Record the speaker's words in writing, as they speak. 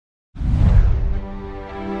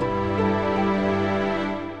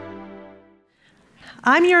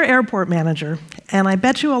I'm your airport manager, and I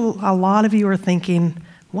bet you a lot of you are thinking,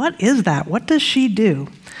 what is that? What does she do?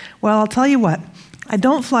 Well, I'll tell you what. I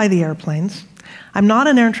don't fly the airplanes. I'm not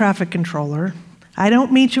an air traffic controller. I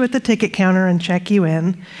don't meet you at the ticket counter and check you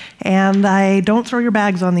in, and I don't throw your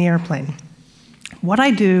bags on the airplane. What I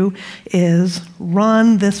do is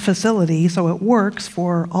run this facility so it works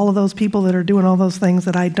for all of those people that are doing all those things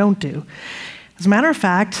that I don't do. As a matter of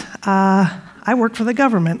fact, I work for the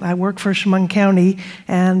government. I work for Chemung County,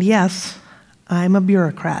 and yes, I'm a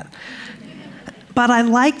bureaucrat. But I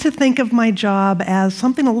like to think of my job as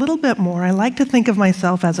something a little bit more. I like to think of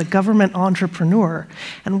myself as a government entrepreneur.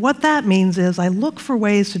 And what that means is I look for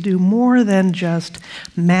ways to do more than just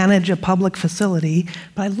manage a public facility,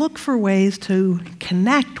 but I look for ways to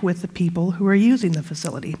connect with the people who are using the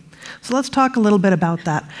facility. So let's talk a little bit about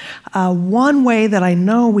that. One way that I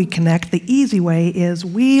know we connect, the easy way, is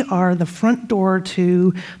we are the front door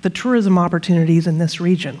to the tourism opportunities in this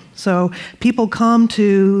region. So people come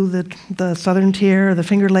to the Southern Tier, the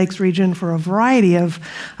Finger Lakes region for a variety of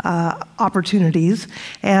opportunities.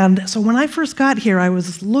 And so when I first got here, I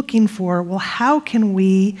was looking for, well, how can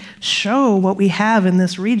we show what we have in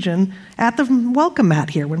this region at the welcome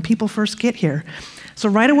mat here when people first get here? So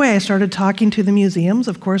right away, I started talking to the museums,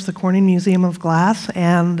 of course, the Corning Museum of Glass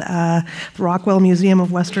and the Rockwell Museum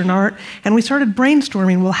of Western Art, and we started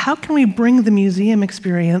brainstorming, well, how can we bring the museum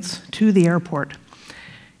experience to the airport?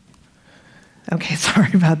 Okay,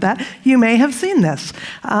 sorry about that. You may have seen this.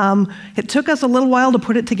 It took us a little while to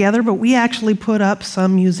put it together, but we actually put up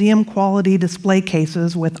some museum quality display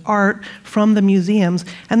cases with art from the museums.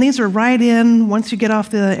 And these are right in, once you get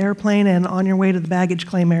off the airplane and on your way to the baggage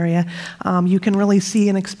claim area, you can really see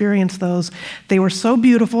and experience those. They were so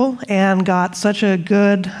beautiful and got such a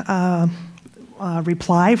good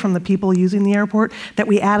reply from the people using the airport that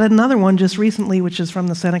we added another one just recently, which is from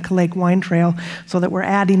the Seneca Lake Wine Trail, so that we're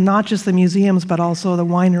adding not just the museums, but also the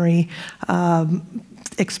winery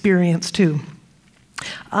experience too.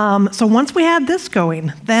 So once we had this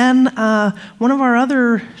going, then one of our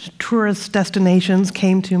other tourist destinations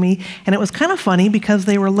came to me, and it was kind of funny because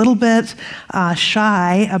they were a little bit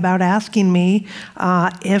shy about asking me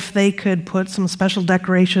if they could put some special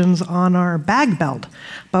decorations on our bag belt.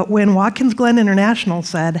 But when Watkins Glen International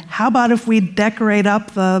said, how about if we decorate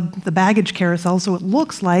up the baggage carousel so it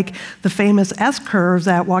looks like the famous S-curves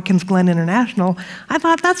at Watkins Glen International, I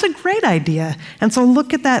thought that's a great idea. And so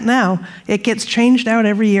look at that now. It gets changed out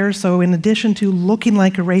every year, so in addition to looking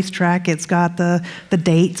like a racetrack, it's got the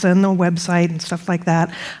dates and the website and stuff like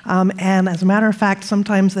that. And as a matter of fact,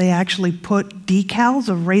 sometimes they actually put decals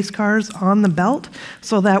of race cars on the belt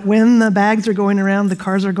so that when the bags are going around, the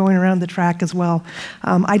cars are going around the track as well.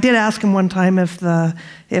 I did ask him one time if the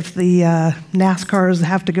NASCARs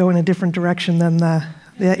have to go in a different direction than the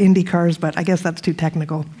Indy cars, but I guess that's too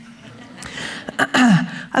technical.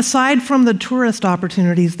 Aside from the tourist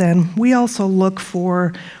opportunities, then, we also look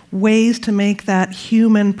for ways to make that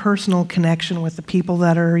human, personal connection with the people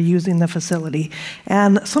that are using the facility.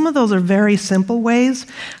 And some of those are very simple ways,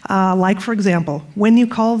 like, for example, when you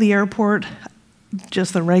call the airport,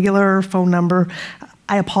 just the regular phone number,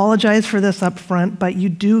 I apologize for this up front, but you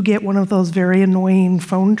do get one of those very annoying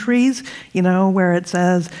phone trees, you know, where it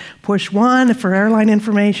says push 1 for airline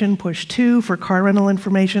information, push 2 for car rental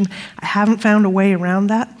information. I haven't found a way around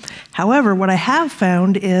that. However, what I have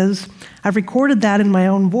found is I've recorded that in my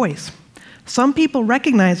own voice. Some people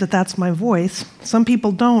recognize that that's my voice. Some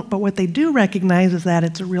people don't, but what they do recognize is that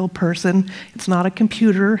it's a real person. It's not a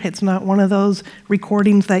computer. It's not one of those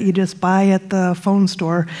recordings that you just buy at the phone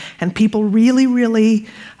store. And people really, really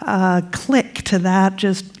click to that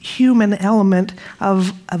just human element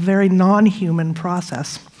of a very non-human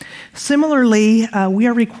process. Similarly, we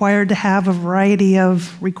are required to have a variety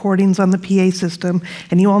of recordings on the PA system,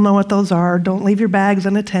 and you all know what those are. Don't leave your bags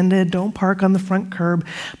unattended, don't park on the front curb.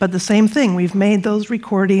 But the same thing, we've made those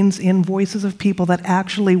recordings in voices of people that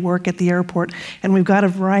actually work at the airport, and we've got a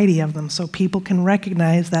variety of them, so people can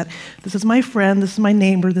recognize that this is my friend, this is my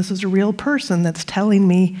neighbor, this is a real person that's telling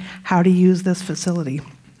me how to use this facility.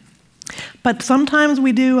 But sometimes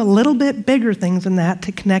we do a little bit bigger things than that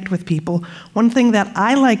to connect with people. One thing that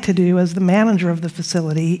I like to do as the manager of the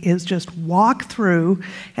facility is just walk through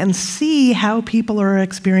and see how people are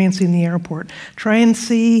experiencing the airport. Try and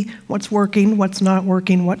see what's working, what's not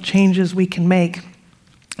working, what changes we can make.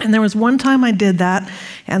 And there was one time I did that,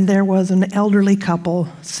 and there was an elderly couple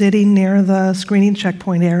sitting near the screening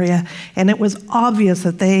checkpoint area, and it was obvious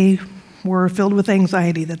that they were filled with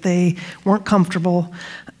anxiety, that they weren't comfortable.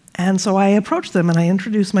 And so I approached them and I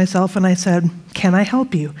introduced myself and I said, "Can I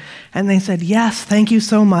help you?" And they said, "Yes, thank you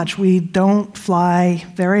so much. We don't fly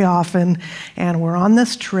very often and we're on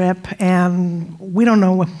this trip and we don't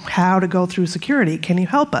know how to go through security. Can you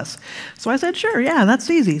help us?" So I said, "Sure, yeah,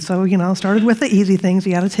 that's easy." So, started with the easy things.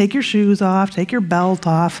 You got to take your shoes off, take your belt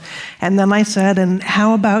off. And then I said, "And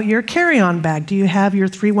how about your carry-on bag? Do you have your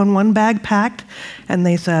 311 bag packed?" And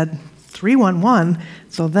they said, 311.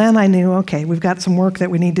 So then I knew, okay, we've got some work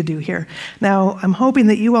that we need to do here. Now, I'm hoping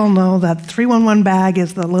that you all know that 311 bag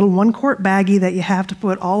is the little 1-quart baggie that you have to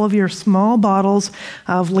put all of your small bottles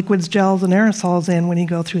of liquids, gels, and aerosols in when you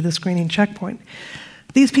go through the screening checkpoint.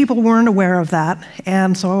 These people weren't aware of that,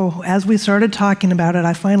 and so as we started talking about it,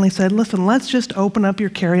 I finally said, "Listen, let's just open up your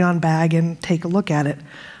carry-on bag and take a look at it."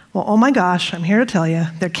 Well, oh my gosh, I'm here to tell you,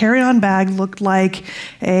 their carry-on bag looked like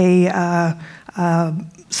a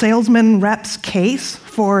salesman rep's case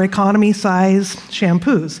for economy-size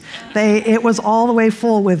shampoos. It was all the way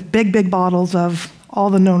full with big bottles of all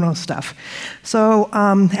the no-no stuff. So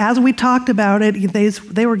as we talked about it,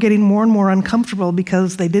 they were getting more and more uncomfortable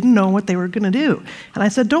because they didn't know what they were going to do. And I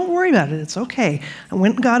said, "Don't worry about it, it's okay." I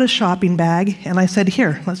went and got a shopping bag, and I said,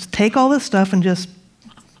 "Here, let's take all this stuff and just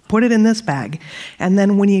put it in this bag. And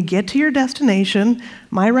then when you get to your destination,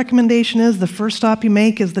 my recommendation is the first stop you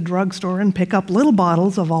make is the drugstore and pick up little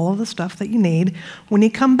bottles of all of the stuff that you need. When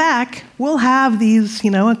you come back, we'll have these,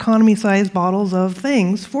 economy-sized bottles of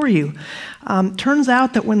things for you." Turns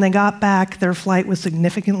out that when they got back, their flight was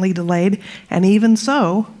significantly delayed, and even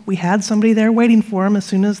so, we had somebody there waiting for them as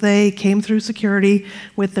soon as they came through security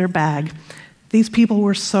with their bag. These people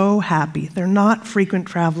were so happy. They're not frequent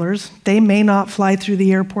travelers. They may not fly through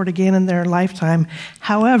the airport again in their lifetime.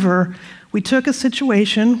 However, we took a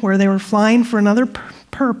situation where they were flying for another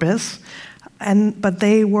purpose, but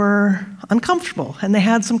they were uncomfortable and they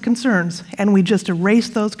had some concerns, and we just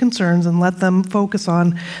erased those concerns and let them focus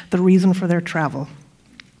on the reason for their travel.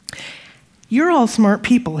 You're all smart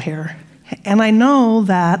people here, and I know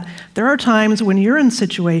that there are times when you're in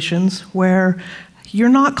situations where you're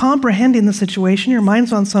not comprehending the situation, your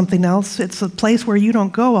mind's on something else. It's a place where you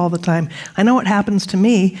don't go all the time. I know it happens to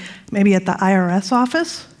me, maybe at the IRS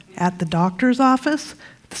office, at the doctor's office,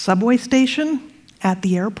 the subway station, at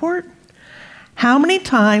the airport. How many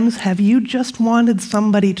times have you just wanted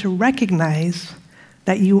somebody to recognize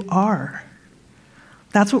that you are?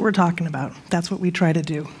 That's what we're talking about. That's what we try to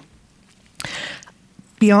do.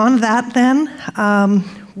 Beyond that, then,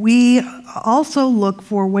 we also look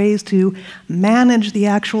for ways to manage the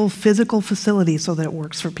actual physical facility so that it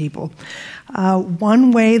works for people.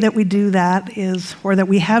 One way that we do that is, or that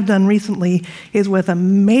we have done recently, is with a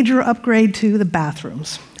major upgrade to the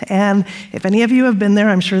bathrooms. And if any of you have been there,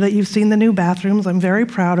 I'm sure that you've seen the new bathrooms. I'm very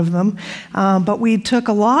proud of them. But we took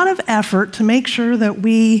a lot of effort to make sure that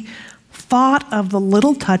we thought of the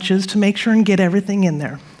little touches to make sure and get everything in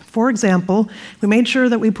there. For example, we made sure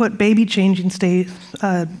that we put baby changing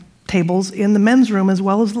tables in the men's room as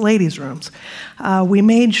well as the ladies' rooms. We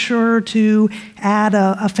made sure to add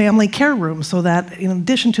a family care room so that in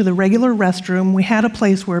addition to the regular restroom, we had a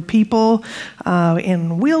place where people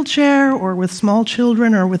in a wheelchair or with small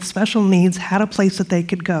children or with special needs had a place that they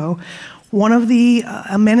could go. One of the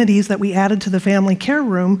amenities that we added to the family care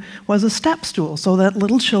room was a step stool so that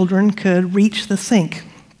little children could reach the sink.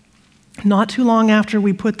 Not too long after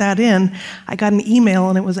we put that in, I got an email,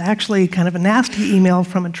 and it was actually kind of a nasty email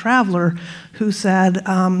from a traveler who said,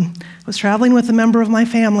 I was traveling with a member of my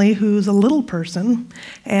family who's a little person,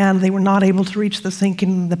 and they were not able to reach the sink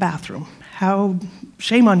in the bathroom.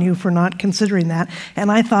 Shame on you for not considering that.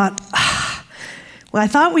 And I thought, well, I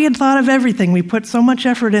thought we had thought of everything. We put so much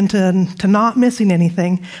effort into not missing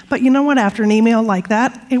anything. But you know what? After an email like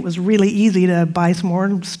that, it was really easy to buy some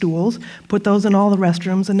more stools, put those in all the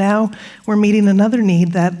restrooms, and now we're meeting another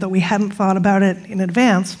need that we hadn't thought about it in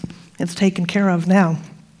advance. It's taken care of now.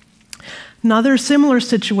 Another similar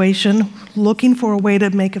situation, looking for a way to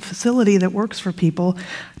make a facility that works for people.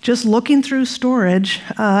 Just looking through storage,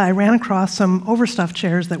 I ran across some overstuffed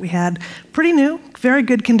chairs that we had, pretty new, very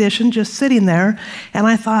good condition, just sitting there. And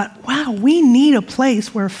I thought, wow, we need a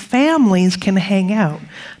place where families can hang out.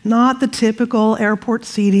 Not the typical airport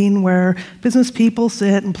seating where business people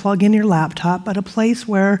sit and plug in your laptop, but a place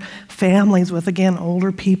where families with, again,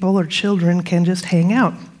 older people or children can just hang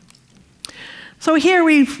out. So here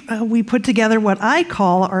we put together what I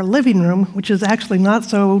call our living room, which is actually not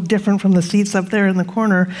so different from the seats up there in the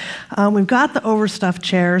corner. We've got the overstuffed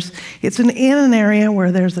chairs. It's in an area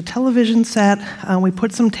where there's a television set. We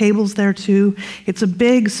put some tables there too. It's a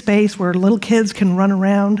big space where little kids can run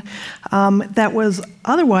around that was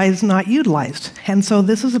otherwise not utilized. And so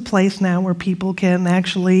this is a place now where people can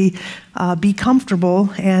actually be comfortable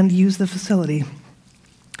and use the facility.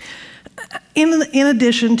 In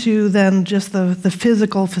addition to then just the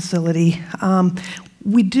physical facility,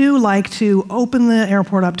 we do like to open the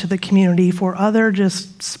airport up to the community for other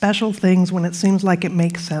just special things when it seems like it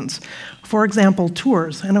makes sense. For example,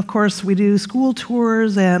 tours. And of course, we do school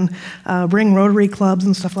tours and bring Rotary clubs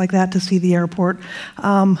and stuff like that to see the airport.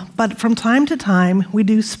 But from time to time, we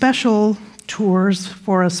do special tours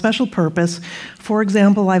for a special purpose. For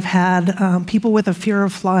example, I've had people with a fear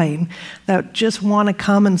of flying that just want to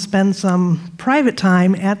come and spend some private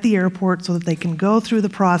time at the airport so that they can go through the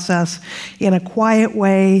process in a quiet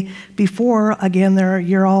way before, again,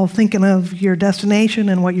 you're all thinking of your destination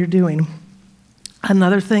and what you're doing.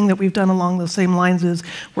 Another thing that we've done along those same lines is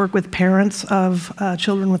work with parents of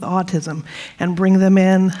children with autism and bring them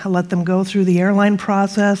in, let them go through the airline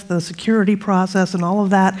process, the security process, and all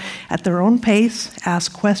of that at their own pace,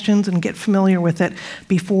 ask questions, and get familiar with it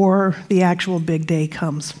before the actual big day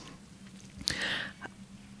comes.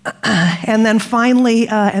 And then finally,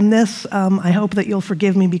 and this, I hope that you'll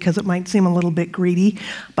forgive me because it might seem a little bit greedy,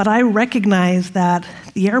 but I recognize that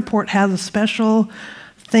the airport has a special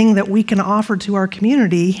thing that we can offer to our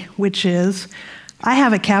community, which is I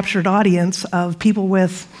have a captured audience of people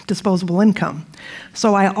with disposable income.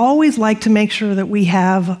 So I always like to make sure that we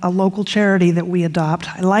have a local charity that we adopt.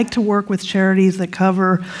 I like to work with charities that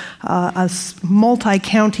cover a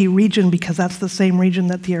multi-county region because that's the same region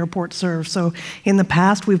that the airport serves. So in the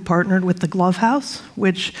past, we've partnered with the Glove House,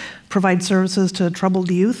 which provides services to troubled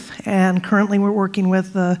youth, and currently we're working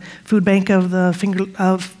with the Food Bank of the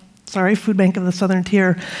Food Bank of the Southern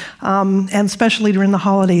Tier, and especially during the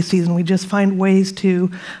holiday season, we just find ways to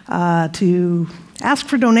ask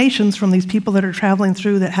for donations from these people that are traveling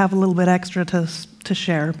through that have a little bit extra to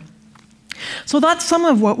share. So that's some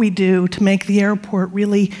of what we do to make the airport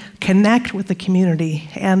really connect with the community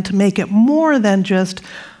and to make it more than just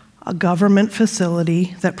a government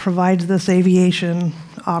facility that provides this aviation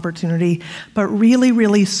opportunity, but really,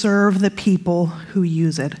 really serve the people who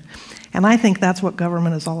use it. And I think that's what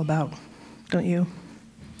government is all about, don't you?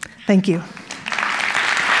 Thank you.